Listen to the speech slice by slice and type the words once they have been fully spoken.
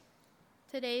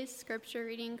Today's scripture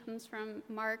reading comes from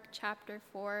Mark chapter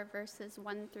 4, verses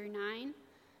 1 through 9.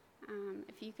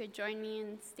 If you could join me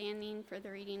in standing for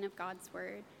the reading of God's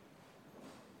word.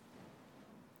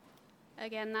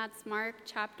 Again, that's Mark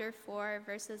chapter 4,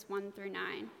 verses 1 through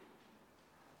 9.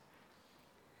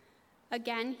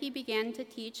 Again, he began to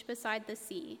teach beside the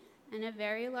sea, and a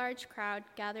very large crowd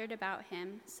gathered about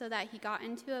him, so that he got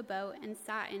into a boat and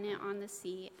sat in it on the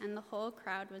sea, and the whole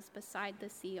crowd was beside the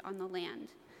sea on the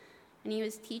land. And he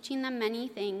was teaching them many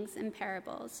things in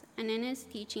parables. And in his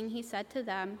teaching he said to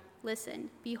them, "Listen,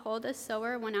 behold, a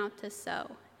sower went out to sow.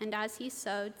 And as he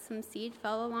sowed, some seed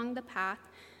fell along the path,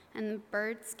 and the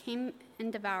birds came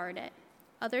and devoured it.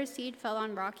 Other seed fell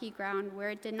on rocky ground where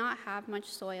it did not have much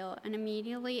soil, and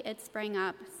immediately it sprang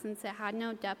up, since it had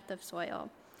no depth of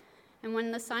soil. And when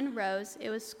the sun rose,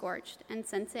 it was scorched, and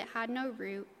since it had no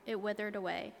root, it withered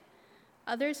away.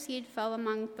 Other seed fell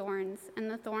among thorns, and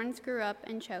the thorns grew up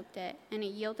and choked it, and it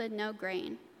yielded no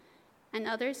grain. And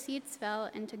other seeds fell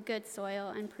into good soil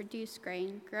and produced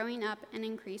grain, growing up and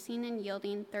increasing and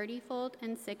yielding 30-fold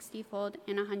and 60-fold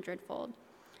and 100-fold.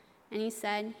 And he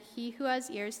said, 'He who has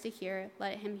ears to hear,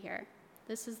 let him hear.'"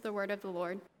 This is the word of the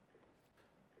Lord.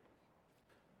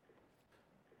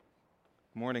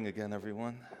 Good morning again,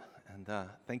 everyone. And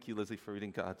thank you, Lizzie, for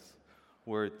reading God's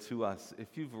word to us.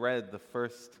 If you've read the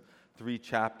first 3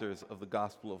 chapters of the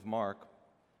Gospel of Mark,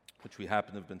 which we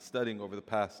happen to have been studying over the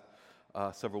past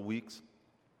several weeks,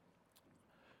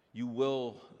 you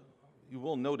will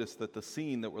notice that the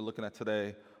scene that we're looking at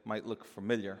today might look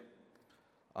familiar.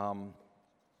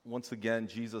 Once again,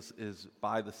 Jesus is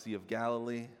by the Sea of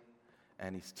Galilee,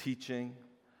 and he's teaching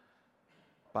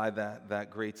by that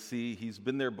great sea. He's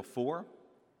been there before.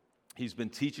 He's been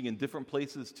teaching in different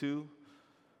places too.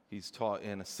 He's taught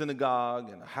in a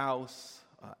synagogue, in a house,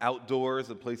 outdoors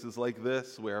at places like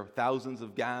this where thousands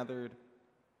have gathered.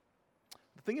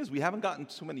 The thing is, we haven't gotten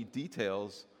too many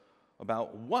details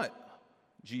about what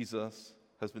Jesus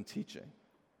has been teaching.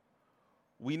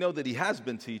 We know that he has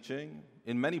been teaching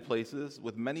in many places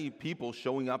with many people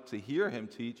showing up to hear him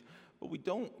teach, but we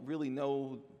don't really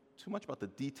know too much about the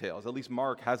details. At least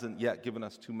Mark hasn't yet given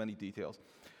us too many details.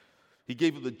 He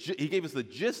gave us the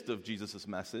gist of Jesus'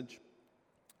 message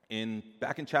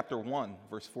back in chapter 1,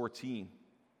 verse 14.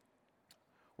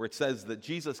 Where it says that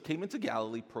Jesus came into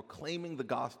Galilee proclaiming the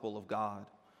gospel of God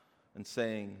and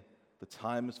saying, "The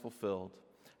time is fulfilled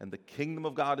and the kingdom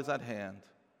of God is at hand.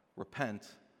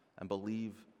 Repent and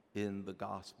believe in the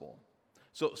gospel."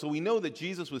 So we know that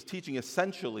Jesus was teaching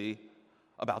essentially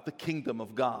about the kingdom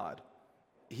of God.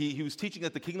 He was teaching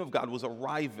that the kingdom of God was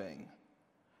arriving.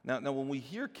 Now when we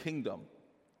hear kingdom,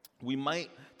 we might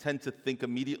tend to think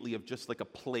immediately of just like a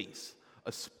place,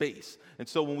 a space. And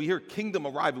so when we hear kingdom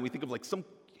arriving, we think of like some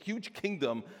huge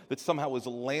kingdom that somehow is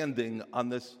landing on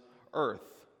this earth.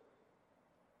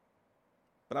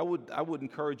 But I would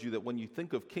encourage you that when you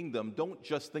think of kingdom, don't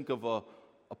just think of a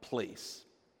place.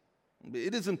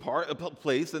 It is in part a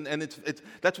place, and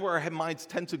that's where our minds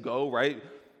tend to go, right?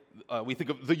 We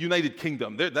think of the United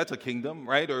Kingdom. That's a kingdom,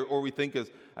 right? Or we think, as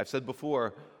I've said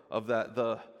before, of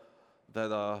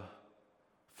that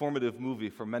formative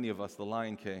movie for many of us, The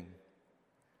Lion King,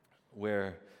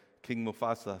 where King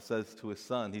Mufasa says to his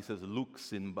son, he says, "Look,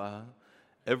 Simba,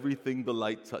 everything the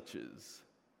light touches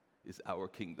is our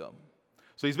kingdom."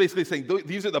 So he's basically saying,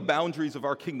 these are the boundaries of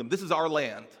our kingdom. This is our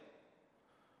land.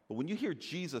 But when you hear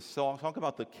Jesus talk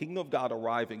about the kingdom of God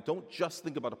arriving, don't just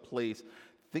think about a place.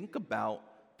 Think about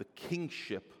the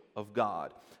kingship of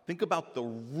God. Think about the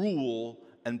rule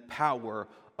and power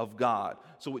of God.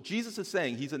 So what Jesus is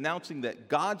saying, he's announcing that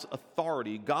God's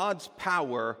authority, God's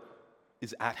power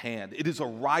is at hand. It is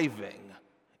arriving.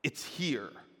 It's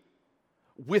here.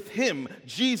 With him,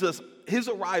 Jesus, his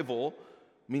arrival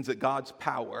means that God's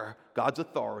power, God's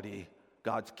authority,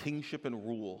 God's kingship and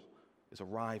rule is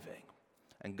arriving.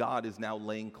 And God is now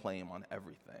laying claim on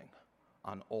everything,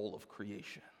 on all of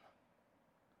creation.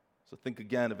 So think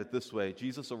again of it this way.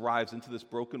 Jesus arrives into this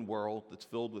broken world that's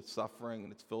filled with suffering,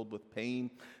 and it's filled with pain,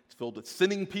 it's filled with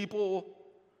sinning people.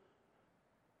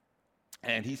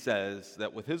 And he says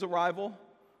that with his arrival,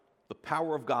 the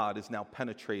power of God is now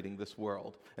penetrating this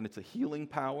world. And it's a healing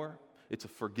power, it's a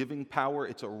forgiving power,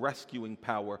 it's a rescuing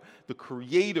power. The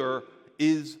Creator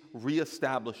is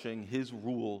reestablishing his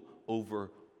rule over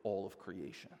all of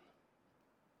creation.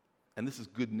 And this is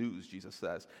good news, Jesus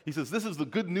says. He says, this is the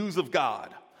good news of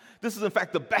God. This is, in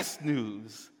fact, the best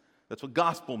news. That's what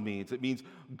gospel means. It means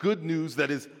good news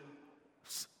that is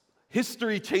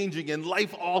history-changing and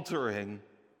life-altering.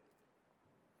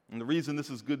 And the reason this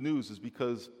is good news is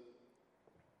because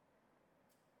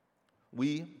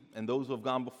we and those who have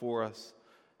gone before us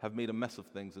have made a mess of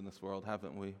things in this world,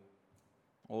 haven't we?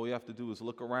 All you have to do is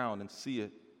look around and see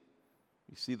it.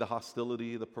 You see the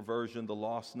hostility, the perversion, the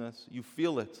lostness. You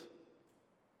feel it.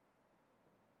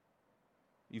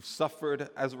 You've suffered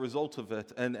as a result of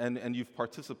it, and you've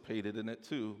participated in it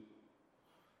too.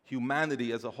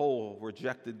 Humanity as a whole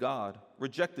rejected God,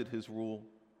 rejected his rule.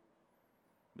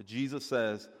 But Jesus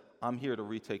says, I'm here to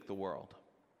retake the world,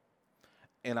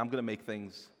 and I'm going to make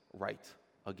things right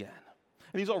again.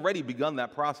 And he's already begun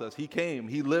that process. He came,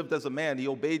 he lived as a man, he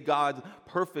obeyed God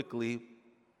perfectly,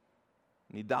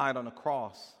 and he died on a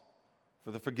cross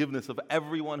for the forgiveness of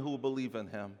everyone who will believe in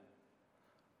him.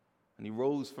 And he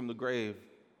rose from the grave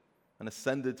and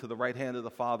ascended to the right hand of the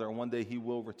Father, and one day he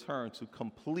will return to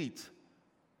complete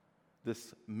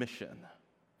this mission,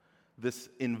 this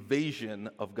invasion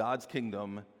of God's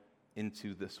kingdom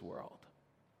into this world.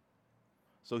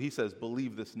 So he says,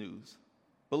 believe this news.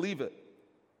 Believe it.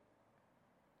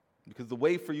 Because the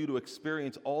way for you to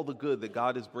experience all the good that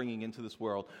God is bringing into this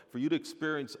world, for you to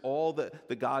experience all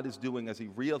that God is doing as he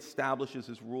reestablishes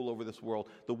his rule over this world,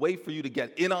 the way for you to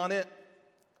get in on it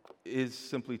is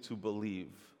simply to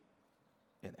believe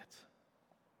in it,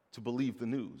 to believe the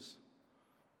news,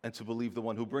 and to believe the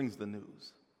one who brings the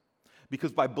news.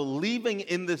 Because by believing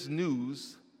in this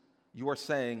news, you are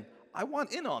saying, I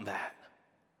want in on that.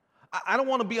 I don't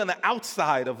want to be on the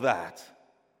outside of that.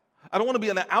 I don't want to be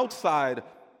on the outside,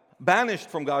 banished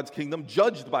from God's kingdom,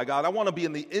 judged by God. I want to be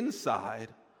in the inside.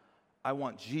 I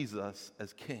want Jesus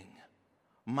as king,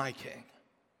 my king.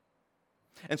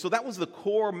 And so that was the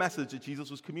core message that Jesus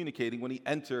was communicating when he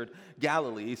entered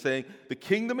Galilee. He's saying, the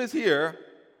kingdom is here,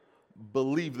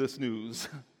 believe this news.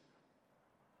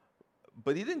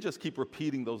 But he didn't just keep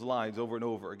repeating those lines over and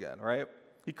over again, right?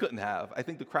 He couldn't have. I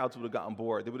think the crowds would have gotten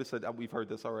bored. They would have said, oh, we've heard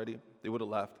this already. They would have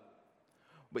left.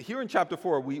 But here in chapter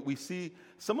 4, we see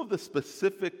some of the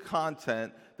specific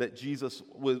content that Jesus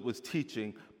was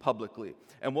teaching publicly.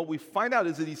 And what we find out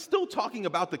is that he's still talking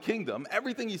about the kingdom.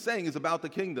 Everything he's saying is about the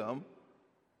kingdom.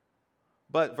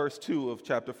 But verse 2 of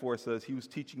chapter 4 says he was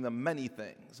teaching them many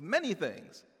things, many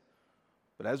things.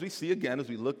 But as we see again, as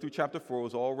we look through chapter 4, it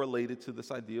was all related to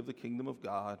this idea of the kingdom of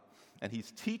God. And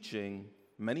he's teaching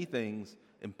many things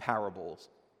in parables.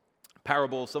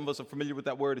 Parables, some of us are familiar with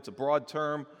that word. It's a broad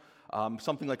term.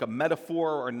 Something like a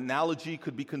metaphor or analogy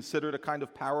could be considered a kind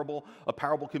of parable. A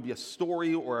parable can be a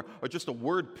story or just a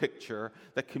word picture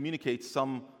that communicates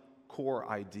some core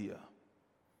idea.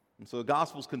 And so the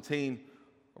Gospels contain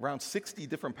around 60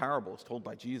 different parables told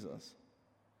by Jesus.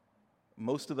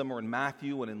 Most of them are in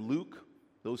Matthew and in Luke,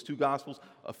 those two Gospels.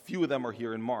 A few of them are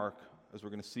here in Mark, as we're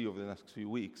going to see over the next few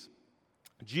weeks.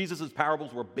 Jesus'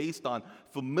 parables were based on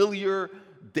familiar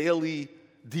daily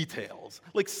details,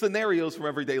 like scenarios from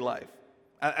everyday life.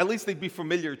 At least they'd be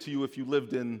familiar to you if you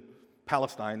lived in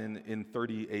Palestine in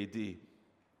 30 AD.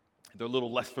 They're a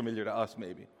little less familiar to us,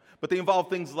 maybe. But they involve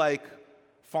things like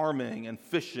farming and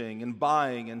fishing and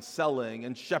buying and selling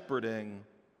and shepherding.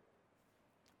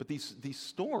 But these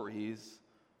stories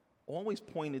always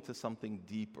pointed to something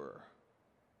deeper.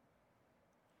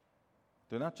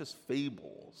 They're not just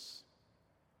fables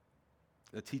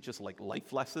that teach us like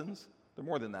life lessons. They're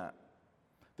more than that.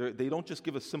 They don't just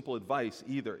give us simple advice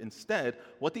either. Instead,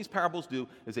 what these parables do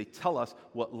is they tell us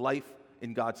what life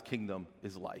in God's kingdom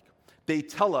is like. They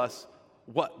tell us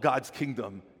what God's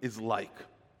kingdom is like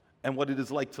and what it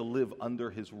is like to live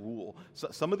under his rule. So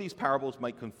some of these parables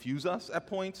might confuse us at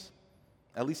points.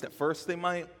 At least at first they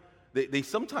might. They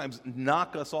sometimes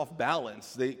knock us off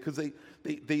balance because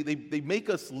they make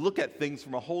us look at things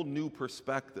from a whole new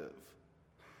perspective.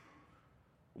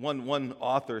 One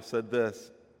author said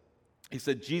this. He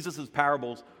said, Jesus'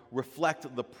 parables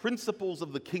reflect the principles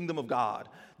of the kingdom of God.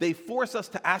 They force us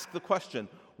to ask the question,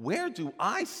 where do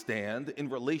I stand in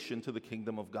relation to the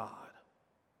kingdom of God?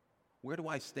 Where do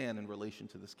I stand in relation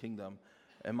to this kingdom?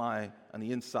 Am I on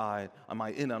the inside? Am I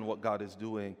in on what God is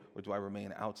doing? Or do I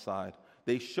remain outside?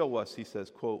 They show us, he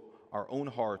says, quote, our own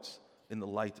hearts in the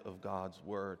light of God's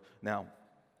word. Now,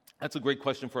 that's a great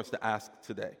question for us to ask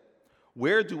today.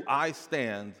 Where do I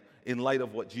stand in light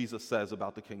of what Jesus says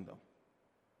about the kingdom?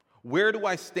 Where do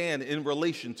I stand in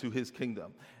relation to his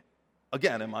kingdom?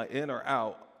 Again, am I in or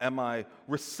out? Am I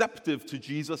receptive to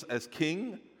Jesus as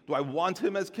king? Do I want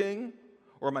him as king?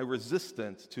 Or am I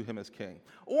resistant to him as king?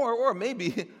 Or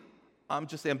maybe I'm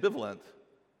just ambivalent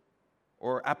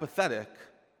or apathetic.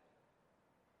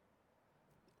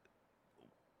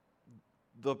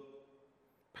 The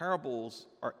parables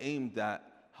are aimed at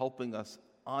helping us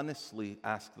honestly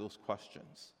ask those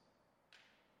questions,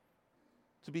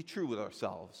 to be true with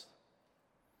ourselves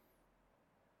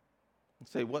and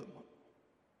say,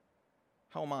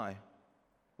 how am I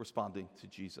responding to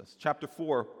Jesus. Chapter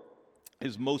 4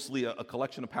 is mostly a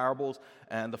collection of parables,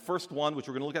 and the first one, which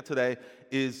we're going to look at today,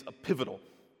 is pivotal.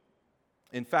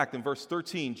 In fact, in verse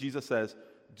 13, Jesus says,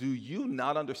 "Do you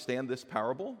not understand this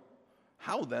parable?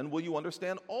 How then will you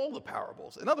understand all the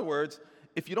parables?" In other words,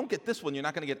 if you don't get this one, you're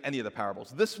not going to get any of the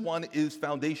parables. This one is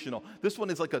foundational. This one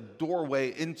is like a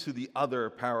doorway into the other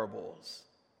parables.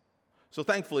 So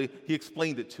thankfully, he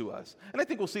explained it to us. And I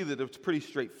think we'll see that it's pretty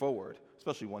straightforward,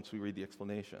 especially once we read the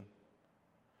explanation.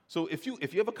 So if you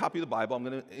have a copy of the Bible, I'm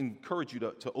going to encourage you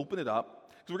to open it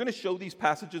up, because we're going to show these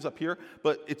passages up here,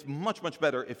 but it's much, much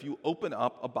better if you open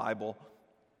up a Bible,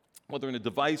 whether in a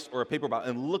device or a paper Bible,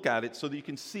 and look at it so that you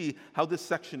can see how this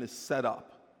section is set up.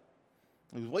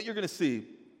 Because what you're going to see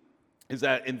is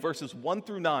that in verses 1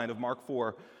 through 9 of Mark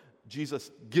 4,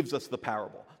 Jesus gives us the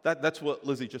parable. That's what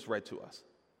Lizzie just read to us.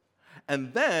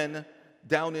 And then,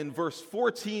 down in verse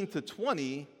 14 to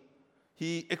 20,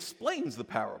 he explains the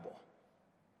parable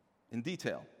in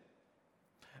detail.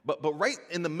 But right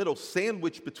in the middle,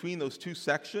 sandwiched between those two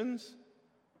sections,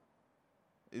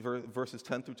 verses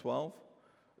 10 through 12,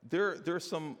 there are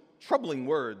some troubling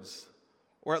words,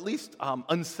 or at least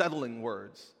unsettling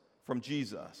words from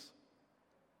Jesus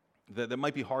that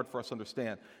might be hard for us to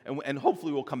understand. And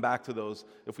hopefully we'll come back to those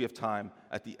if we have time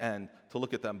at the end to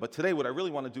look at them. But today what I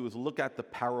really want to do is look at the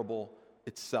parable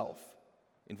itself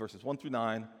in verses 1 through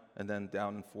 9 and then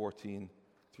down in 14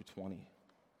 through 20.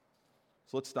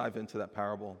 So let's dive into that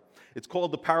parable. It's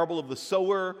called the parable of the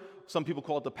sower. Some people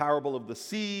call it the parable of the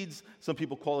seeds. Some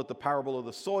people call it the parable of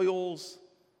the soils.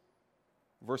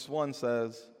 Verse 1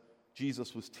 says,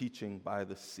 Jesus was teaching by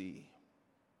the sea,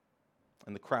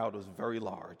 and the crowd was very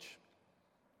large.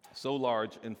 So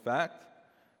large, in fact,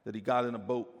 that he got in a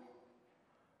boat.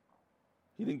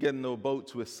 He didn't get into a boat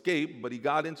to escape, but he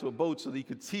got into a boat so that he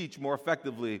could teach more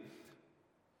effectively,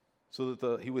 so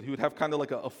that he would have kind of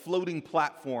like a floating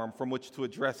platform from which to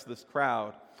address this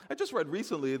crowd. I just read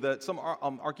recently that some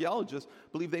archaeologists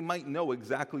believe they might know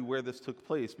exactly where this took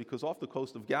place, because off the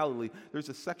coast of Galilee, there's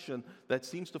a section that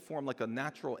seems to form like a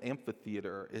natural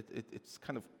amphitheater. It's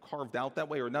kind of carved out that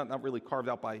way, or not really carved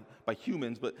out by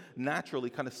humans, but naturally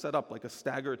kind of set up like a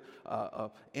staggered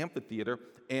amphitheater.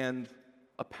 And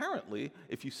apparently,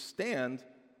 if you stand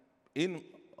in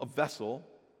a vessel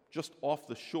just off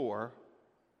the shore,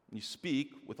 and you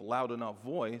speak with a loud enough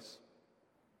voice,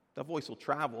 that voice will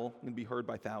travel and be heard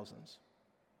by thousands.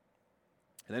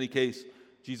 In any case,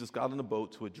 Jesus got in a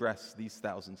boat to address these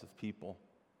thousands of people.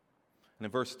 And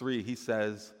in verse 3, he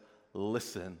says,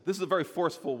 listen. This is a very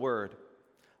forceful word.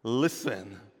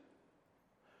 Listen.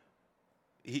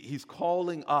 He's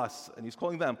calling us, and he's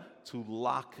calling them to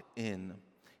lock in.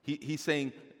 He's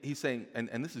saying,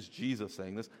 and this is Jesus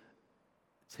saying this,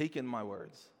 take in my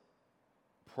words.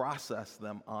 Process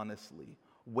them honestly.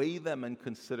 Weigh them and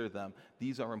consider them.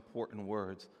 These are important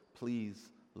words. Please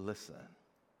listen.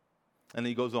 And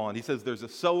he goes on. He says there's a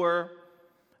sower,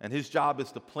 and his job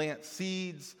is to plant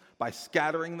seeds by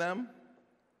scattering them.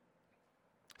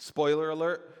 Spoiler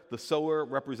alert, the sower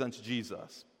represents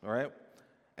Jesus, all right?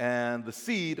 And the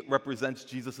seed represents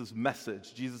Jesus'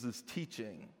 message, Jesus'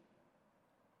 teaching.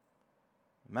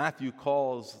 Matthew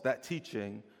calls that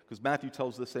teaching, because Matthew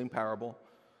tells the same parable,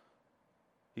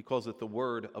 he calls it the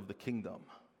word of the kingdom.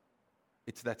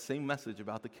 It's that same message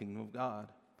about the kingdom of God.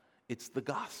 It's the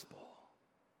gospel.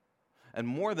 And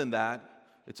more than that,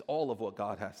 it's all of what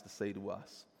God has to say to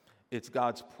us. It's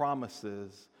God's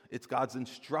promises. It's God's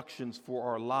instructions for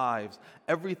our lives.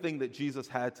 Everything that Jesus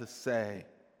had to say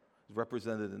is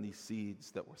represented in these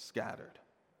seeds that were scattered.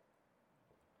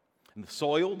 And the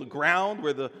soil, the ground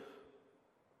where the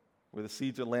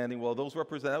seeds are landing, well,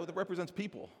 that represents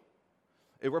people.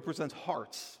 It represents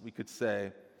hearts, we could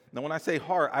say. Now, when I say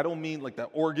heart, I don't mean like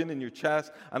that organ in your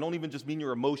chest. I don't even just mean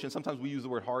your emotions. Sometimes we use the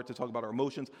word heart to talk about our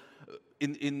emotions.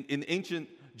 In ancient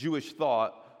Jewish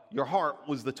thought, your heart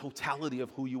was the totality of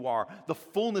who you are, the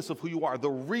fullness of who you are, the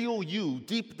real you,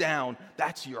 deep down,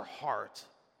 that's your heart.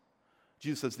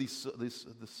 Jesus says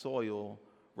the soil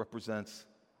represents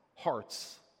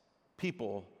hearts,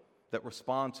 people that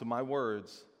respond to my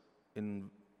words in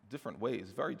different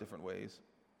ways, very different ways.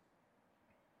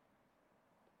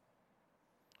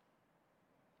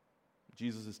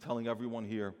 Jesus is telling everyone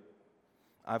here,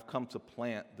 I've come to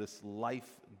plant this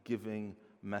life-giving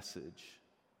message.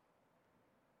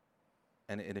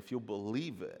 And if you'll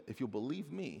believe it, if you'll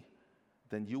believe me,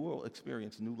 then you will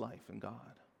experience new life in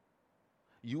God.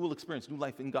 You will experience new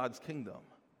life in God's kingdom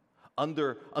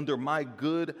under my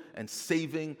good and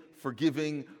saving,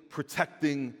 forgiving,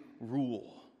 protecting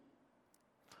rule.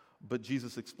 But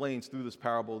Jesus explains through this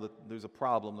parable that there's a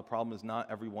problem. The problem is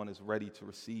not everyone is ready to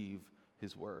receive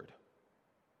his word.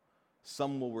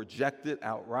 Some will reject it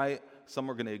outright. Some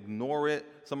are going to ignore it.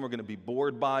 Some are going to be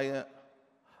bored by it.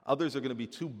 Others are going to be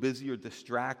too busy or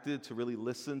distracted to really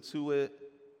listen to it.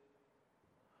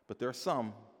 But there are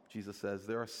some, Jesus says,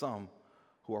 there are some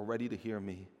who are ready to hear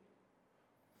me.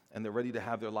 And they're ready to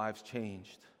have their lives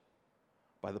changed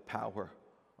by the power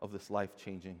of this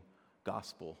life-changing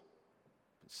gospel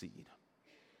seed.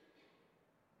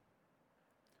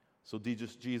 So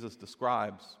Jesus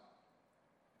describes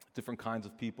different kinds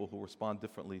of people who respond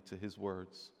differently to his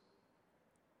words.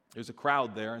 There's a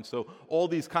crowd there, and so all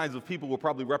these kinds of people were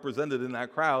probably represented in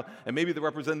that crowd, and maybe they're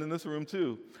represented in this room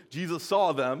too. Jesus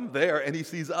saw them there, and he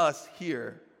sees us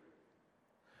here.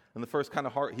 And the first kind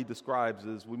of heart he describes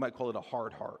is, we might call it a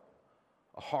hard heart.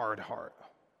 A hard heart.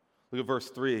 Look at verse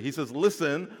 3. He says,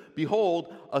 "Listen,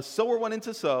 behold, a sower went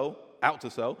out to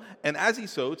sow, and as he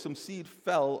sowed, some seed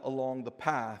fell along the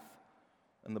path,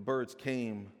 and the birds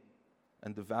came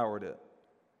and devoured it."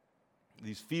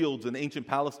 These fields in ancient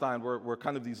Palestine were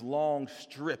kind of these long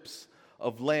strips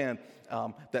of land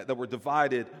that were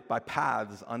divided by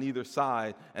paths on either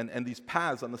side. And these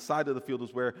paths on the side of the field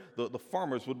is where the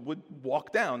farmers would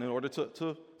walk down in order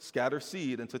to scatter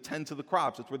seed and to tend to the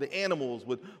crops. It's where the animals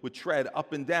would tread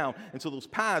up and down. And so those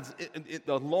paths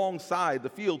alongside the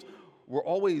fields were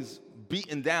always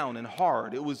beaten down and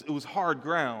hard. It was hard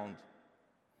ground.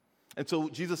 And so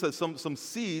Jesus says some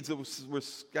seeds that were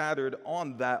scattered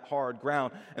on that hard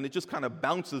ground, and it just kind of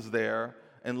bounces there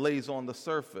and lays on the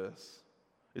surface.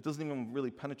 It doesn't even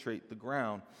really penetrate the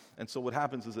ground. And so what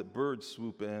happens is that birds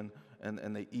swoop in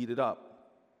and they eat it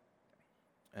up.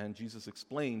 And Jesus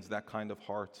explains that kind of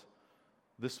heart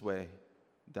this way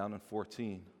down in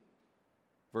 14.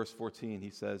 Verse 14, he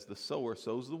says, "The sower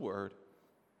sows the word,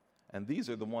 and these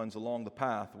are the ones along the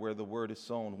path where the word is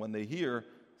sown. When they hear,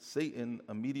 Satan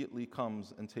immediately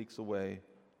comes and takes away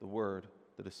the word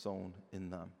that is sown in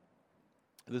them."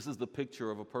 This is the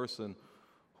picture of a person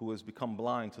who has become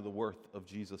blind to the worth of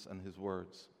Jesus and his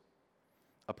words.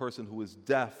 A person who is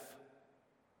deaf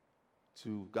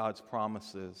to God's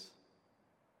promises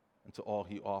and to all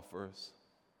he offers.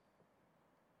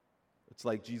 It's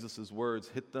like Jesus' words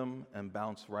hit them and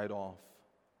bounce right off.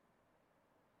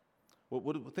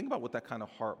 Think about what that kind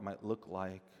of heart might look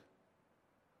like.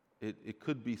 It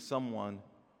could be someone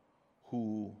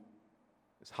who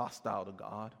is hostile to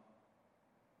God,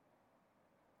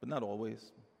 but not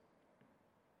always.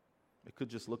 It could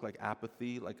just look like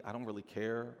apathy, like I don't really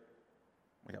care,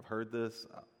 like I've heard this,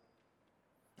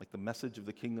 like the message of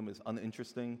the kingdom is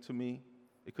uninteresting to me.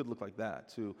 It could look like that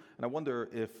too. And I wonder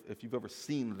if you've ever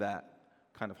seen that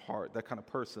kind of heart, that kind of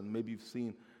person. Maybe you've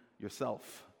seen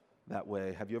yourself that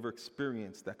way. Have you ever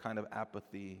experienced that kind of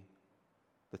apathy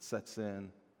that sets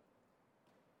in,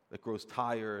 that grows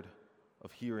tired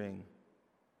of hearing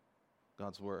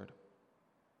God's word?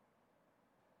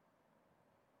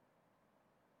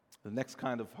 The next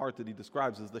kind of heart that he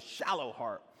describes is the shallow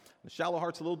heart. The shallow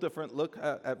heart's a little different. Look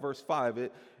at verse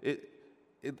 5.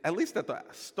 At least at the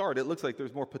start, it looks like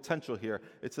there's more potential here.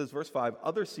 It says, verse 5,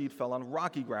 "Other seed fell on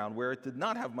rocky ground where it did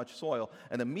not have much soil,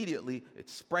 and immediately it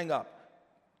sprang up,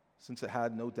 since it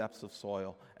had no depths of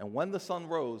soil. And when the sun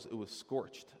rose, it was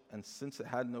scorched, and since it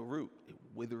had no root, it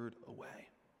withered away."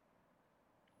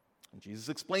 And Jesus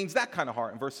explains that kind of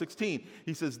heart in verse 16.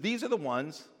 He says, "These are the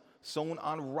ones sown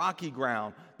on rocky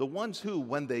ground, the ones who,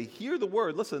 when they hear the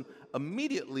word," listen,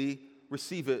 "immediately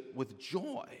receive it with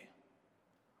joy.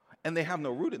 And they have no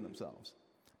root in themselves,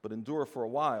 but endure for a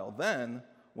while. Then,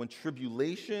 when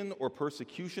tribulation or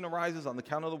persecution arises on the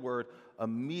account of the word,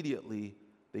 immediately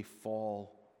they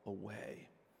fall away."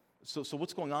 So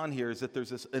what's going on here is that there's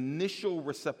this initial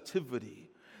receptivity.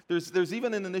 There's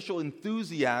even an initial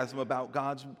enthusiasm about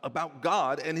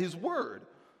God and his word,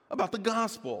 about the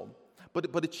gospel.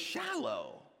 But it's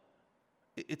shallow.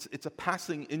 It's a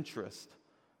passing interest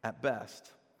at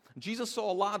best. Jesus saw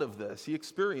a lot of this. He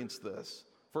experienced this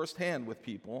firsthand with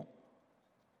people.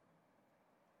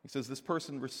 He says this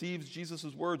person receives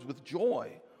Jesus' words with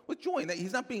joy. With joy.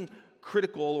 He's not being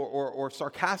critical or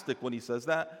sarcastic when he says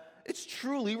that. It's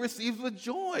truly received with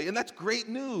joy, and that's great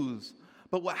news.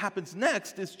 But what happens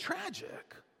next is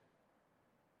tragic.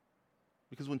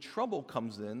 Because when trouble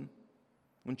comes in,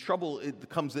 it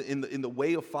comes in the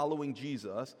way of following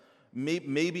Jesus,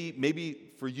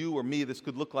 maybe for you or me, this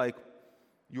could look like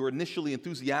you're initially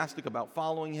enthusiastic about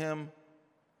following him.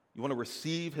 You want to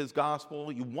receive his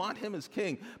gospel. You want him as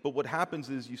king. But what happens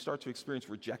is you start to experience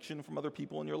rejection from other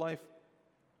people in your life.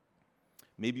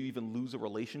 Maybe you even lose a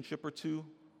relationship or two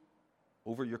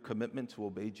over your commitment to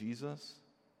obey Jesus.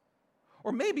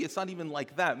 Or maybe it's not even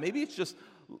like that. Maybe it's just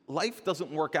life doesn't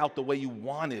work out the way you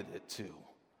wanted it to.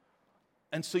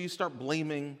 And so you start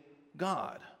blaming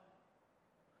God.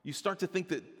 You start to think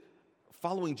that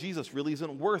following Jesus really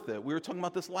isn't worth it. We were talking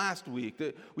about this last week,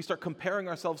 that we start comparing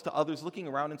ourselves to others, looking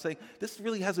around and saying, this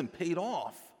really hasn't paid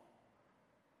off.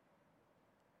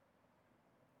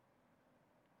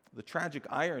 The tragic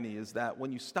irony is that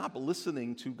when you stop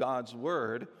listening to God's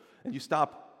word and you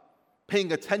stop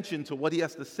paying attention to what he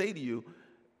has to say to you,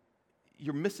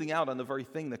 you're missing out on the very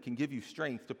thing that can give you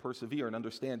strength to persevere and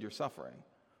understand your suffering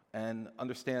and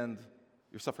understand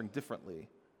your suffering differently.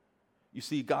 You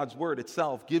see, God's word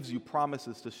itself gives you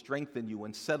promises to strengthen you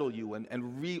and settle you and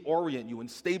reorient you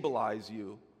and stabilize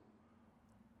you.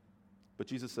 But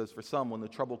Jesus says for some, when the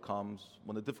trouble comes,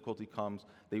 when the difficulty comes,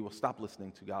 they will stop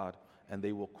listening to God and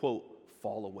they will, quote,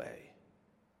 fall away.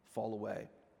 Fall away.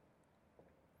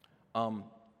 I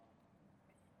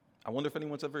wonder if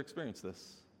anyone's ever experienced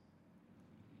this.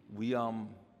 We a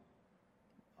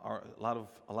lot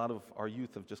of our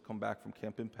youth have just come back from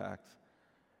Camp Impact,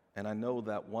 and I know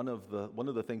that one of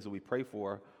the things that we pray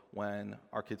for when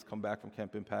our kids come back from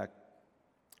Camp Impact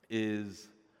is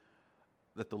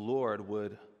that the Lord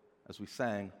would, as we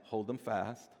sang, hold them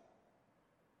fast,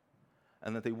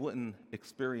 and that they wouldn't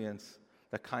experience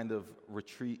that kind of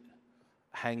retreat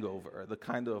hangover, the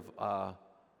kind of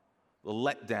the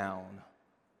letdown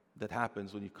that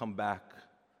happens when you come back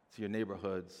to your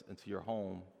neighborhoods and to your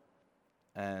home,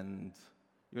 and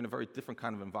you're in a very different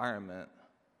kind of environment.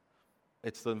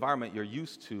 It's the environment you're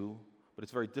used to, but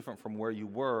it's very different from where you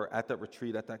were at that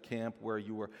retreat, at that camp, where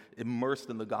you were immersed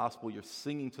in the gospel, you're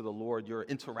singing to the Lord, you're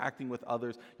interacting with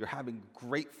others, you're having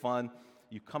great fun.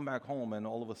 You come back home, and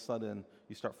all of a sudden,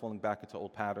 you start falling back into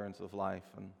old patterns of life,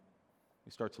 and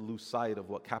you start to lose sight of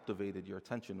what captivated your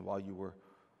attention while you were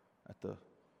at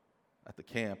the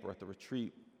camp or at the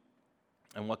retreat.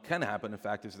 And what can happen, in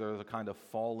fact, is there's a kind of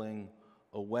falling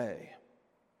away.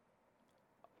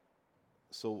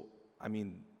 So,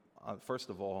 first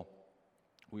of all,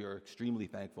 we are extremely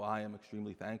thankful. I am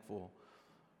extremely thankful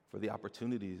for the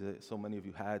opportunity that so many of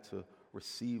you had to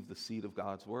receive the seed of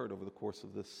God's word over the course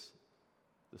of this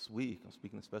week. I'm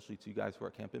speaking especially to you guys who are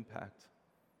at Camp Impact.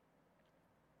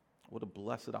 What a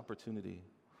blessed opportunity.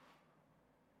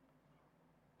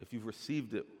 If you've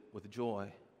received it with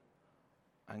joy,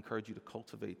 I encourage you to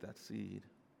cultivate that seed.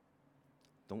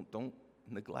 Don't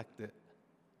neglect it.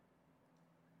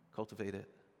 Cultivate it.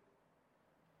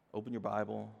 Open your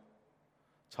Bible.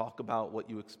 Talk about what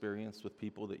you experienced with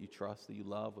people that you trust, that you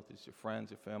love, whether it's your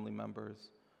friends, your family members,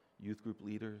 youth group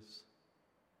leaders.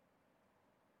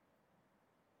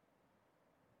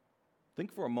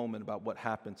 Think for a moment about what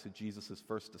happened to Jesus'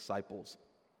 first disciples.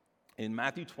 In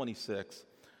Matthew 26,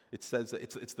 it says that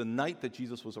it's the night that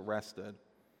Jesus was arrested,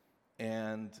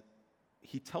 and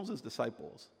he tells his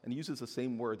disciples, and he uses the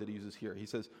same word that he uses here. He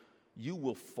says, you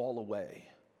will fall away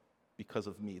because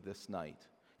of me this night.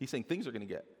 He's saying things are going to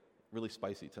get really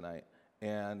spicy tonight,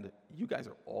 and you guys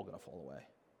are all going to fall away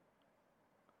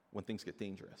when things get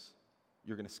dangerous.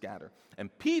 You're going to scatter.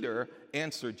 And Peter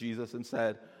answered Jesus and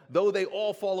said, though they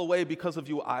all fall away because of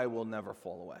you, I will never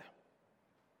fall away.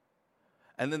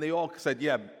 And then they all said,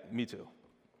 yeah, me too.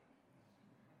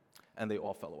 And they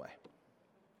all fell away.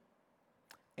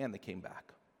 And they came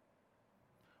back,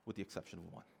 with the exception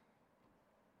of one,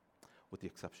 with the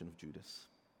exception of Judas.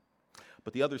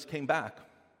 But the others came back.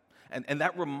 And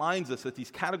that reminds us that these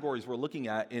categories we're looking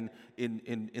at in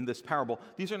this parable,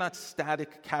 these are not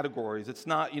static categories. It's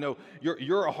not,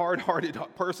 you're a hard-hearted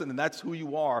person and that's who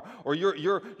you are, or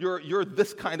you're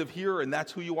this kind of here and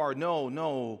that's who you are.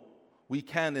 No, we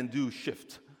can and do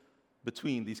shift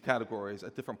between these categories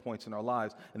at different points in our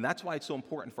lives. And that's why it's so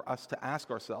important for us to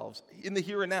ask ourselves, in the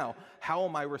here and now, how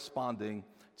am I responding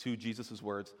to Jesus'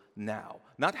 words now?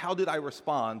 Not how did I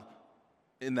respond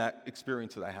in that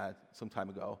experience that I had some time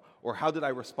ago, or how did I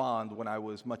respond when I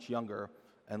was much younger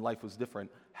and life was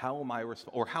different? How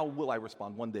will I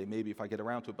respond one day, maybe if I get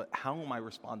around to it, but how am I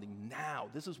responding now?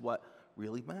 This is what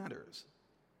really matters.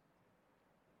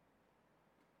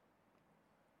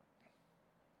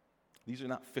 These are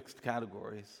not fixed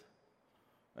categories.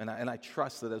 And I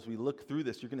trust that as we look through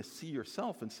this, you're going to see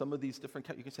yourself in some of these different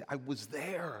categories. You can say, I was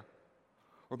there.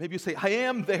 Or maybe you say, I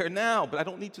am there now, but I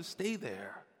don't need to stay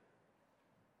there.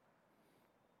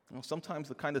 Sometimes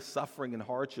the kind of suffering and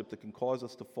hardship that can cause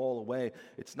us to fall away,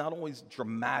 it's not always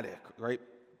dramatic, right?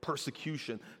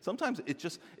 Persecution. Sometimes it's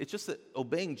just that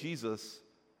obeying Jesus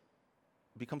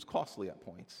becomes costly at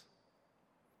points.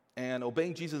 And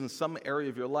obeying Jesus in some area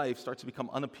of your life starts to become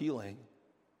unappealing.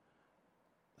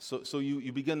 So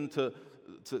you begin to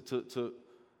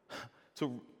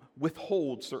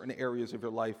withhold certain areas of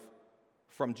your life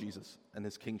from Jesus and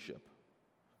his kingship.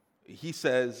 He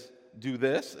says, do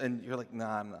this, and you're like,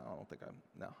 nah, no,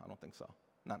 I don't think so.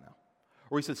 Not now.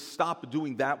 Or he says, stop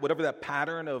doing that. Whatever that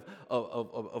pattern of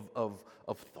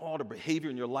thought or behavior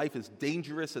in your life is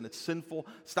dangerous and it's sinful.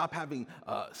 Stop having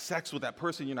sex with that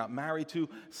person you're not married to.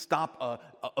 Stop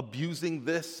abusing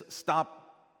this. Stop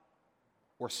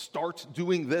or start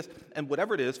doing this. And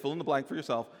whatever it is, fill in the blank for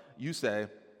yourself, you say,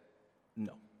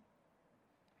 no.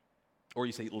 Or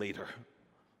you say, later.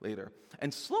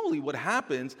 And slowly what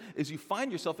happens is you find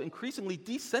yourself increasingly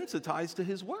desensitized to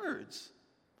his words.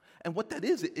 And what that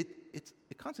is,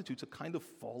 it constitutes a kind of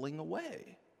falling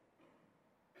away.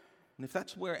 And if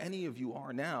that's where any of you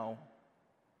are now,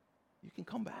 you can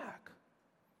come back.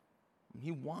 And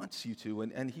he wants you to,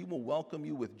 and he will welcome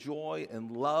you with joy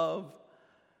and love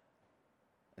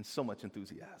and so much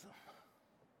enthusiasm.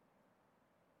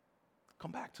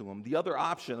 Come back to him. The other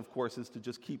option, of course, is to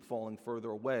just keep falling further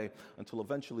away until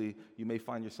eventually you may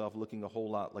find yourself looking a whole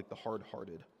lot like the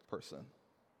hard-hearted person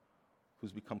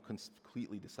who's become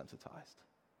completely desensitized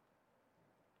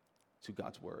to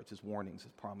God's words, his warnings,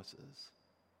 his promises.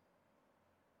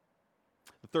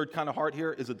 The third kind of heart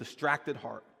here is a distracted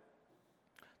heart.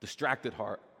 Distracted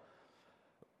heart.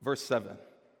 Verse 7.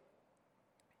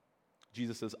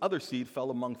 Jesus says, other seed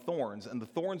fell among thorns, and the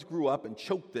thorns grew up and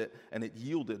choked it, and it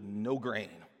yielded no grain.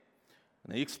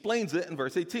 And he explains it in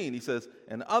verse 18. He says,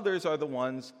 and others are the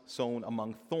ones sown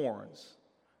among thorns.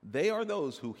 They are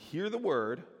those who hear the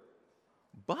word,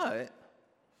 but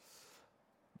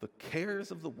the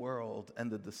cares of the world and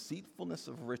the deceitfulness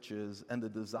of riches and the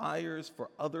desires for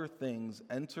other things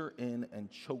enter in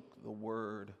and choke the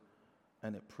word,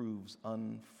 and it proves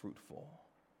unfruitful.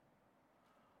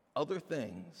 Other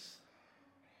things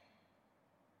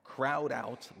crowd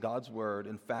out God's word.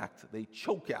 In fact, they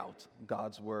choke out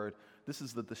God's word. This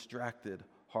is the distracted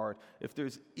heart. If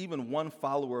there's even one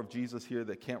follower of Jesus here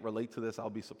that can't relate to this, I'll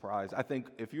be surprised. I think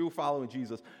if you're following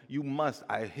Jesus, you must,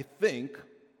 I think,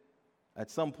 at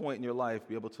some point in your life,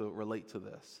 be able to relate to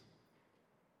this.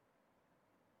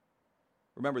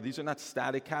 Remember, these are not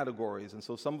static categories, and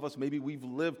so some of us, maybe we've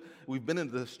been in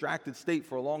a distracted state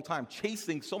for a long time,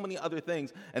 chasing so many other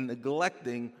things and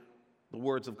neglecting the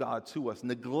words of God to us,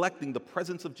 neglecting the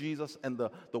presence of Jesus and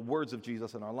the words of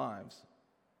Jesus in our lives.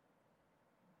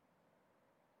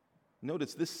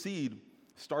 Notice this seed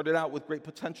started out with great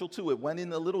potential too. It went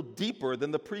in a little deeper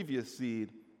than the previous seed.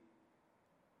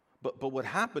 But what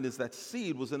happened is that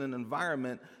seed was in an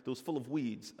environment that was full of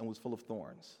weeds and was full of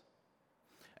thorns.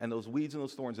 And those weeds and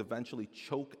those thorns eventually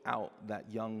choke out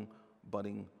that young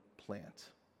budding plant.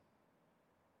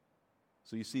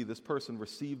 So you see, this person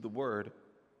received the word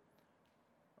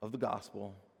of the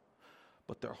gospel,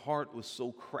 but their heart was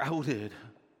so crowded,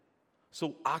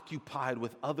 so occupied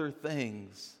with other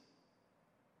things,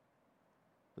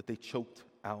 that they choked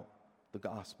out the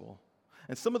gospel.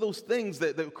 And some of those things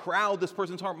that crowd this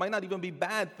person's heart might not even be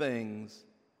bad things,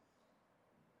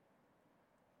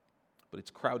 but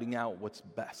it's crowding out what's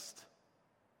best.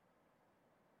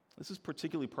 This is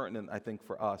particularly pertinent, I think,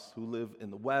 for us who live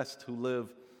in the West, who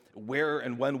live where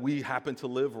and when we happen to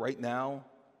live right now.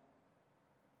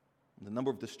 The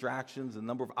number of distractions, the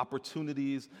number of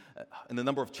opportunities, and the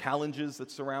number of challenges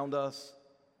that surround us.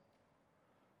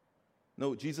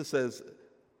 No, Jesus says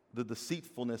the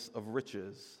deceitfulness of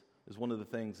riches is one of the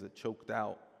things that choked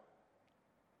out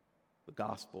the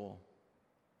gospel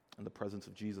and the presence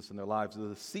of Jesus in their lives. The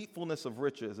deceitfulness of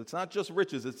riches. It's not just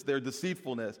riches, it's their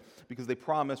deceitfulness, because they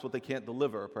promise what they can't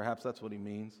deliver. Perhaps that's what he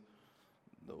means.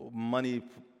 Money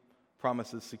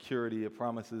promises security, it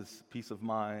promises peace of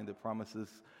mind, it promises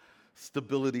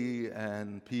stability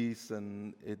and peace,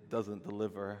 and it doesn't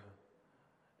deliver.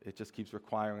 It just keeps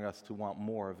requiring us to want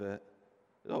more of it.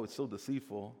 Oh, it's so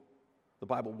deceitful. The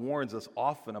Bible warns us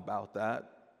often about that.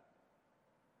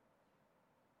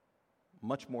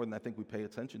 Much more than I think we pay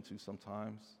attention to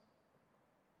sometimes.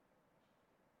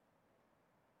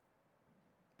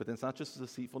 But it's not just the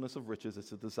deceitfulness of riches,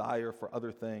 it's a desire for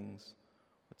other things.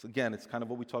 It's kind of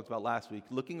what we talked about last week,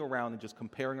 looking around and just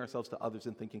comparing ourselves to others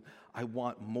and thinking, I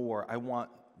want more, I want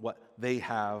what they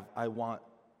have, I want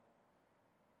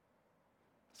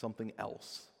something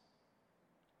else.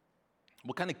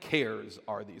 What kind of cares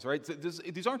are these, right?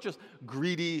 These aren't just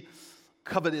greedy,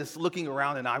 covetous, looking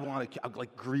around and I want to,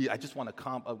 like greed, I just want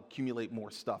to accumulate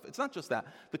more stuff. It's not just that.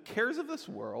 The cares of this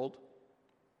world,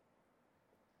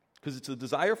 because it's a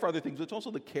desire for other things, but it's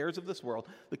also the cares of this world.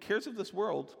 The cares of this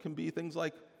world can be things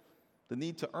like the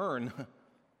need to earn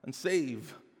and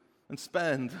save and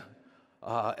spend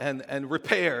and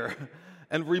repair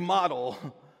and remodel.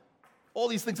 All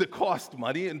these things that cost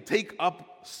money and take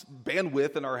up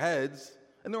bandwidth in our heads,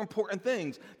 and they're important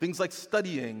things. Things like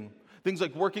studying, things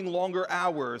like working longer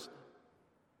hours,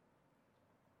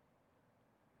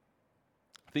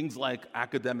 Things like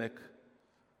academic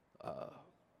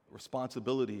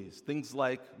responsibilities, things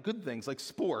like good things like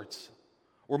sports,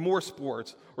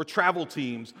 or travel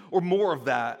teams, or more of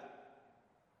that.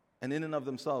 And in and of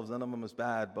themselves, none of them is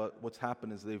bad, but what's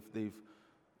happened is they've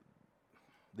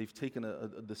taken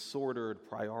a disordered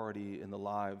priority in the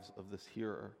lives of this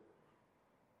hearer.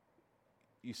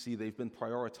 You see, they've been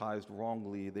prioritized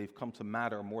wrongly. They've come to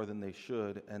matter more than they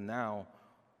should, and now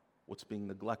what's being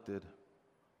neglected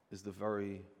is the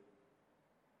very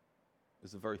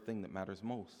thing that matters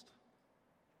most.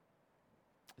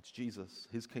 It's Jesus,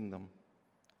 his kingdom,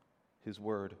 his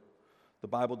word. The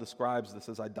Bible describes this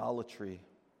as idolatry,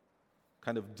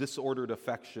 kind of disordered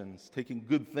affections, taking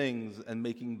good things and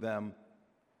making them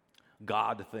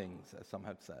God things, as some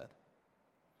have said,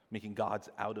 making gods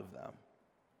out of them.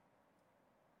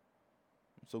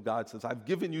 So God says, I've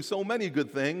given you so many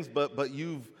good things, but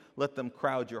you've let them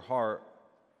crowd your heart.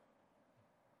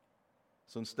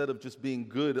 So instead of just being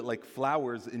good like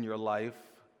flowers in your life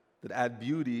that add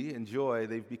beauty and joy,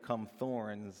 they've become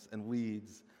thorns and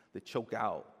weeds that choke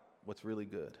out what's really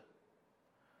good.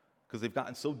 Because they've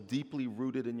gotten so deeply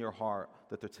rooted in your heart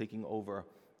that they're taking over,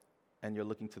 and you're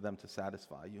looking to them to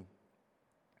satisfy you.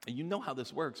 And you know how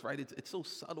this works, right? It's so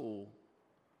subtle.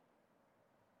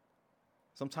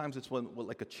 Sometimes it's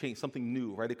like a change, something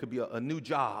new, right? It could be a new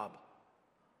job,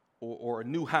 or a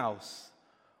new house,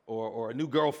 or a new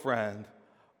girlfriend,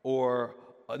 or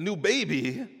a new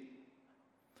baby.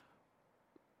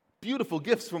 Beautiful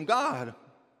gifts from God.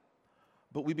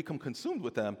 But we become consumed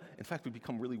with them. In fact, we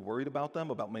become really worried about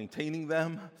them, about maintaining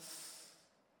them.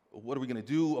 What are we going to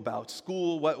do about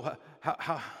school?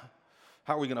 How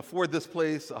are we going to afford this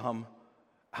place? How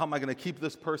am I going to keep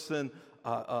this person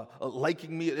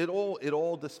liking me? It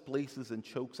all displaces and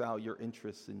chokes out your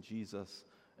interests in Jesus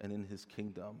and in his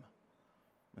kingdom.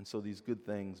 And so these good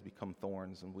things become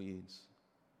thorns and weeds.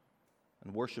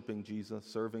 And worshiping Jesus,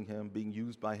 serving him, being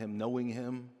used by him, knowing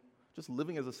him, just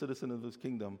living as a citizen of his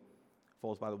kingdom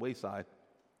falls by the wayside.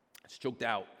 It's choked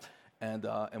out. And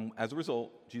as a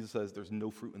result, Jesus says there's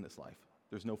no fruit in this life.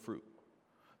 There's no fruit.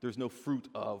 There's no fruit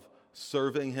of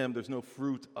serving him. There's no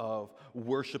fruit of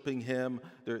worshiping him.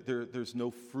 There's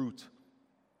no fruit.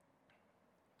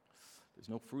 There's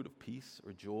no fruit of peace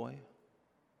or joy.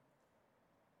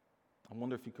 I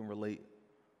wonder if you can relate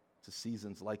to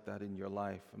seasons like that in your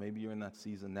life. Maybe you're in that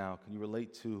season now. Can you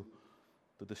relate to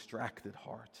the distracted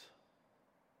heart?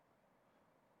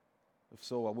 If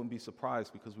so, I wouldn't be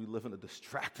surprised, because we live in a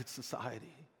distracted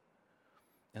society,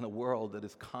 in a world that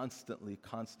is constantly,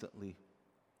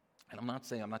 and I'm not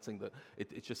saying that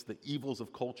it's just the evils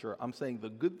of culture. I'm saying the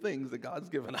good things that God's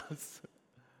given us.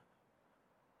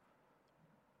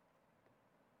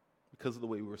 Because of the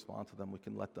way we respond to them, we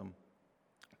can let them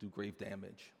do grave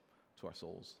damage to our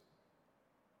souls.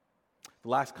 The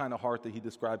last kind of heart that he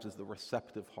describes is the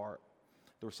receptive heart.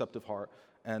 The receptive heart.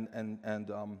 And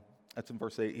that's in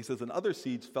verse 8. He says, and other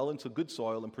seeds fell into good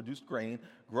soil and produced grain,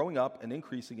 growing up and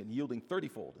increasing and yielding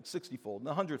 30-fold and 60-fold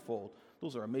and 100-fold.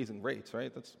 Those are amazing rates,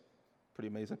 right? That's pretty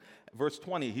amazing. Verse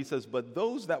 20, he says, but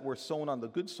those that were sown on the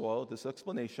good soil, this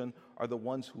explanation, are the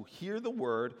ones who hear the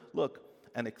word, look,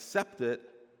 and accept it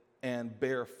and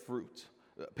bear fruit.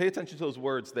 Pay attention to those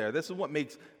words there. This is what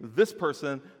makes this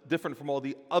person different from all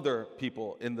the other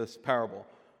people in this parable.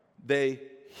 They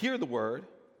hear the word,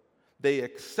 they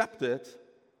accept it,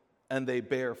 and they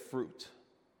bear fruit.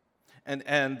 And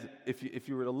if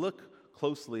you were to look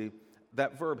closely,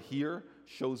 that verb here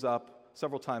shows up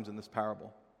several times in this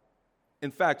parable.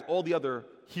 In fact, all the other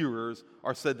hearers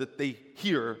are said that they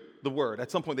hear the word.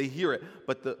 At some point they hear it,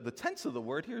 but the tense of the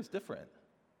word here is different.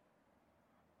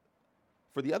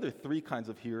 For the other three kinds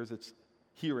of hearers, it's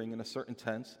hearing in a certain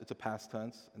tense. It's a past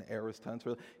tense, an aorist tense.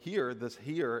 Here, this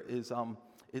here is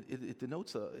it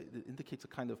denotes it indicates a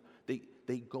kind of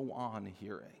they go on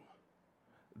hearing.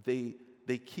 They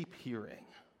keep hearing.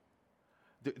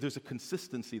 There's a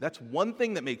consistency. That's one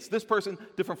thing that makes this person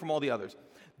different from all the others.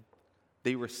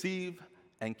 They receive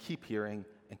and keep hearing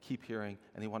and keep hearing,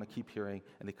 and they want to keep hearing,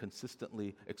 and they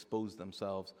consistently expose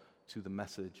themselves to the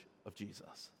message of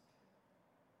Jesus,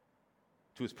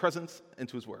 to his presence and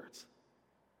to his words.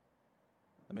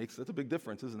 That's a big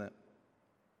difference, isn't it?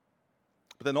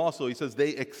 But then also he says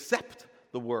they accept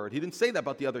the word. He didn't say that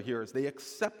about the other hearers. They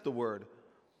accept the word.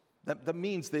 That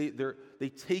means they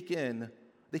take it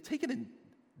in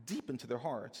deep into their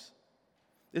hearts.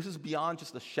 This is beyond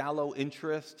just a shallow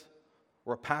interest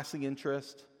or a passing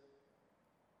interest.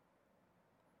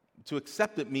 To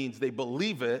accept it means they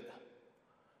believe it,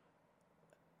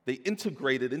 they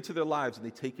integrate it into their lives, and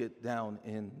they take it down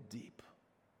in deep.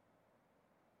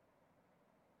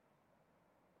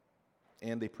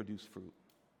 And they produce fruit.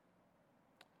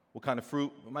 What kind of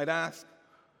fruit, you might ask?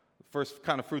 The first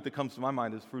kind of fruit that comes to my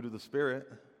mind is fruit of the Spirit.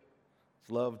 It's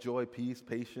love, joy, peace,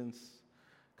 patience,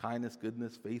 kindness,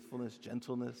 goodness, faithfulness,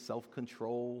 gentleness,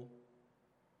 self-control.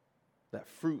 That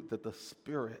fruit that the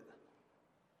Spirit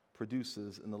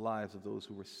produces in the lives of those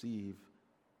who receive,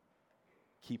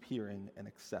 keep hearing, and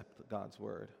accept God's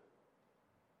word.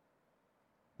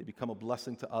 They become a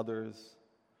blessing to others,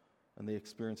 and they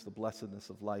experience the blessedness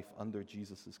of life under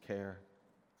Jesus' care.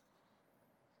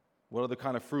 What other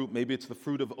kind of fruit? Maybe it's the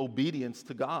fruit of obedience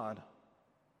to God.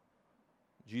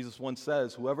 Jesus once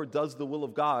says, whoever does the will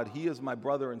of God, he is my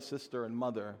brother and sister and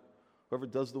mother. Whoever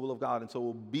does the will of God. And so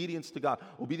obedience to God,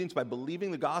 obedience by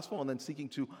believing the gospel and then seeking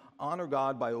to honor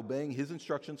God by obeying his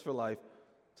instructions for life,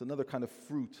 it's another kind of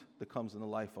fruit that comes in the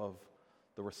life of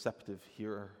the receptive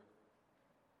hearer.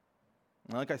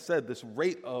 And like I said, this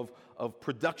rate of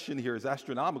production here is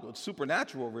astronomical. It's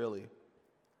supernatural, really.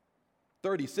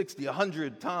 30, 60,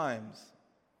 100 times.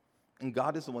 And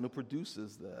God is the one who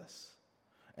produces this.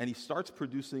 And he starts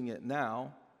producing it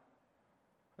now.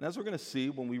 And as we're going to see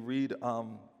when we read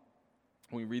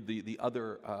the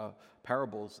other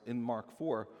parables in Mark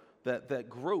 4, that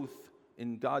growth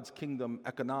in God's kingdom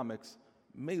economics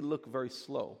may look very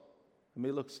slow. It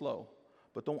may look slow.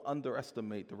 But don't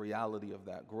underestimate the reality of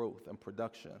that growth and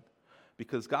production.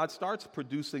 Because God starts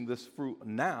producing this fruit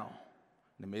now.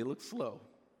 And it may look slow,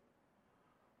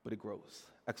 but it grows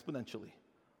exponentially.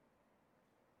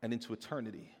 And into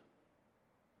eternity,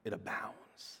 it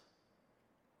abounds.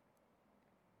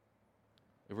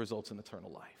 It results in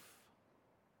eternal life.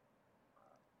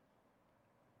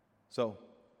 So,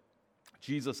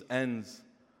 Jesus ends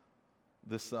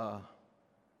this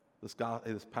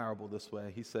parable this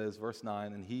way. He says, verse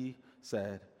 9, and he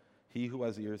said, he who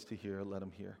has ears to hear, let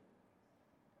him hear.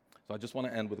 So I just want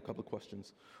to end with a couple of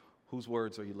questions. Whose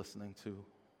words are you listening to?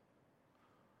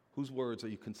 Whose words are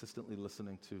you consistently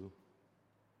listening to?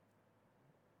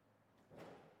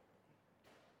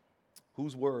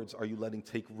 Whose words are you letting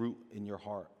take root in your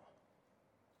heart?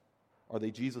 Are they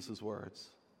Jesus' words?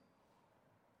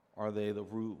 Are they the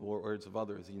root words of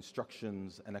others, the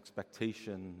instructions and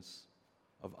expectations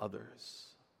of others?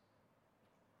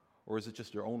 Or is it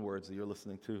just your own words that you're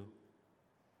listening to?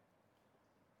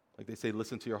 Like they say,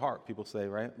 listen to your heart. People say,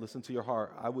 right? Listen to your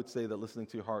heart. I would say that listening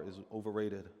to your heart is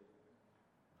overrated.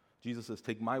 Jesus says,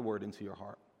 take my word into your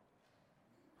heart.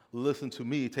 Listen to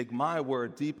me. Take my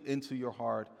word deep into your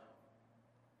heart.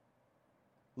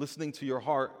 Listening to your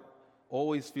heart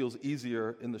always feels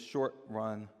easier in the short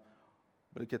run,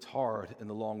 but it gets hard in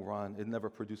the long run. It never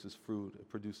produces fruit. It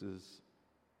produces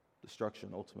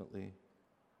destruction, ultimately.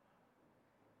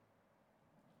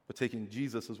 But taking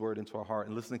Jesus' word into our heart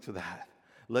and listening to that,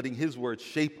 letting his word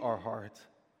shape our heart,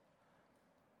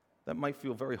 that might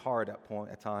feel very hard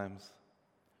at times,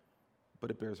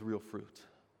 but it bears real fruit,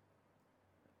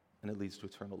 and it leads to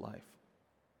eternal life.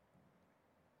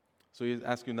 So he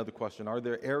asks you another question. Are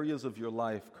there areas of your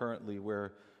life currently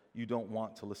where you don't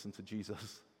want to listen to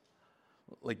Jesus?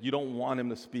 Like you don't want him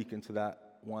to speak into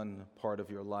that one part of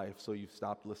your life, so you've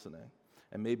stopped listening.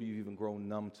 And maybe you've even grown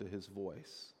numb to his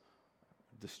voice,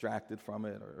 distracted from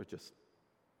it, or just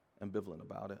ambivalent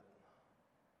about it.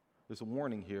 There's a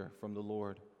warning here from the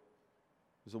Lord.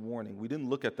 There's a warning. We didn't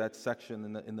look at that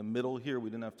section in the middle here. We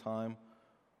didn't have time.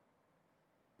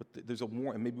 But there's a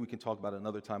warning. Maybe we can talk about it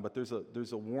another time. But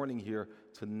there's a warning here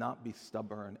to not be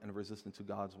stubborn and resistant to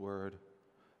God's word.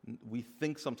 We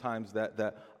think sometimes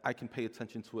that I can pay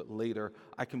attention to it later.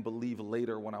 I can believe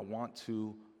later when I want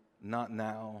to, not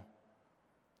now.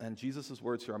 And Jesus'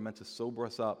 words here are meant to sober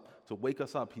us up, to wake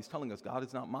us up. He's telling us God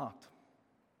is not mocked.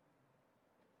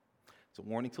 It's a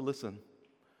warning to listen.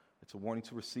 It's a warning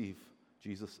to receive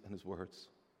Jesus and his words.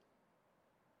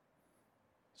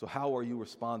 So how are you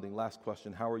responding? Last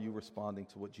question. How are you responding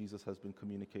to what Jesus has been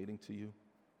communicating to you?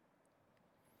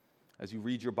 As you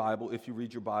read your Bible, if you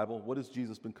read your Bible, what has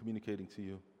Jesus been communicating to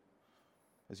you?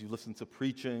 As you listen to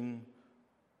preaching,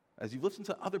 as you listen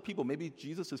to other people, maybe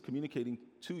Jesus is communicating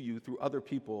to you through other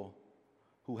people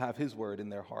who have his word in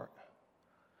their heart.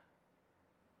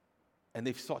 And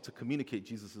they've sought to communicate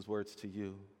Jesus' words to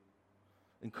you.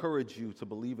 Encourage you to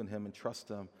believe in him and trust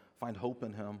him, find hope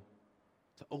in him,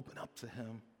 to open up to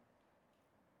him.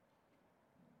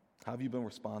 How have you been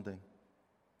responding?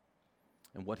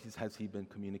 And what has he been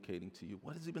communicating to you?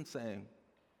 What has he been saying?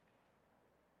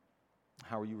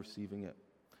 How are you receiving it?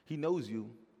 He knows you.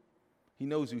 He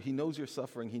knows you. He knows your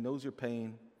suffering. He knows your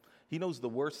pain. He knows the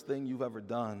worst thing you've ever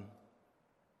done.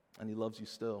 And he loves you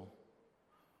still.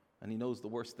 And he knows the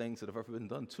worst things that have ever been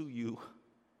done to you.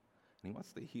 And he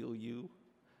wants to heal you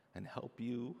and help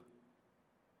you.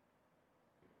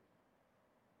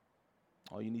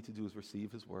 All you need to do is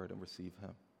receive his word and receive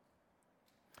him.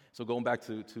 So going back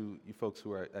to you folks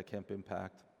who are at Camp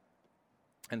Impact,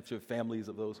 and to families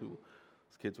of those whose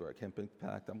kids were at Camp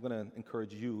Impact, I'm going to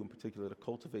encourage you in particular to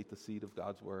cultivate the seed of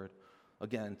God's word.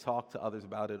 Again, talk to others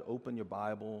about it. Open your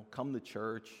Bible. Come to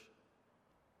church.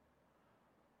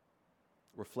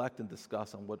 Reflect and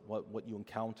discuss on what you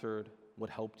encountered, what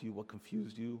helped you, what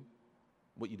confused you,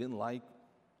 what you didn't like.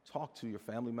 Talk to your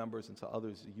family members and to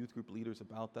others, youth group leaders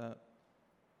about that.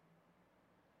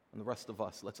 And the rest of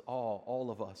us, let's all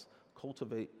of us,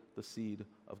 cultivate the seed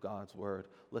of God's word.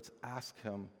 Let's ask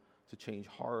him to change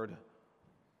hard,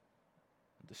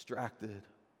 distracted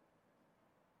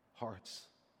hearts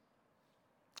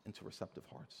into receptive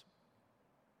hearts.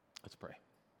 Let's pray.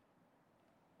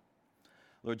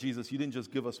 Lord Jesus, you didn't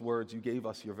just give us words, you gave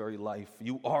us your very life.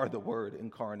 You are the word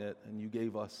incarnate, and you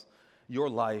gave us your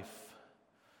life.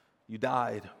 You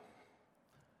died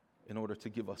in order to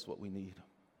give us what we need.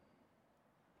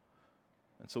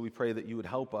 And so we pray that you would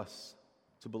help us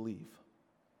to believe.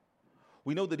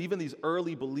 We know that even these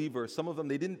early believers, some of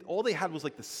them, all they had was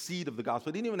like the seed of the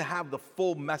gospel. They didn't even have the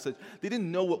full message. They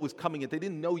didn't know what was coming yet. They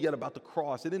didn't know yet about the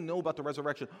cross. They didn't know about the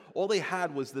resurrection. All they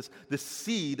had was this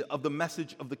seed of the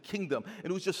message of the kingdom.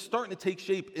 And it was just starting to take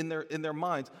shape in their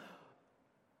minds.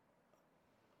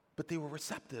 But they were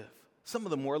receptive. Some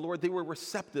of them were, Lord, they were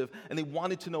receptive, and they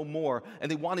wanted to know more,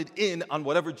 and they wanted in on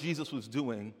whatever Jesus was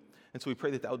doing. And so we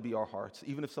pray that would be our hearts.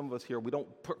 Even if some of us here, we don't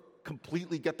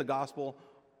completely get the gospel,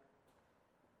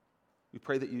 we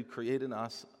pray that you create in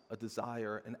us a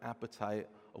desire, an appetite,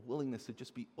 a willingness to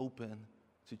just be open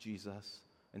to Jesus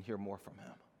and hear more from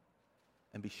him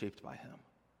and be shaped by him.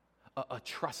 A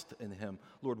trust in him.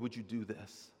 Lord, would you do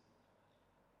this?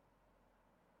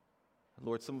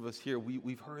 Lord, some of us here,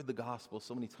 we've heard the gospel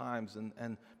so many times,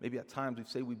 and maybe at times we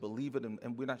say we believe it,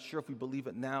 and we're not sure if we believe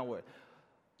it now.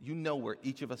 You know where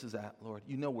each of us is at, Lord.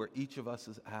 You know where each of us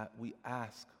is at. We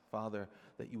ask, Father,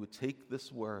 that you would take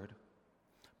this word,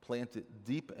 plant it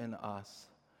deep in us,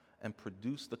 and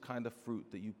produce the kind of fruit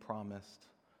that you promised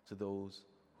to those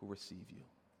who receive you.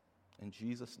 In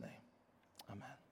Jesus' name, amen.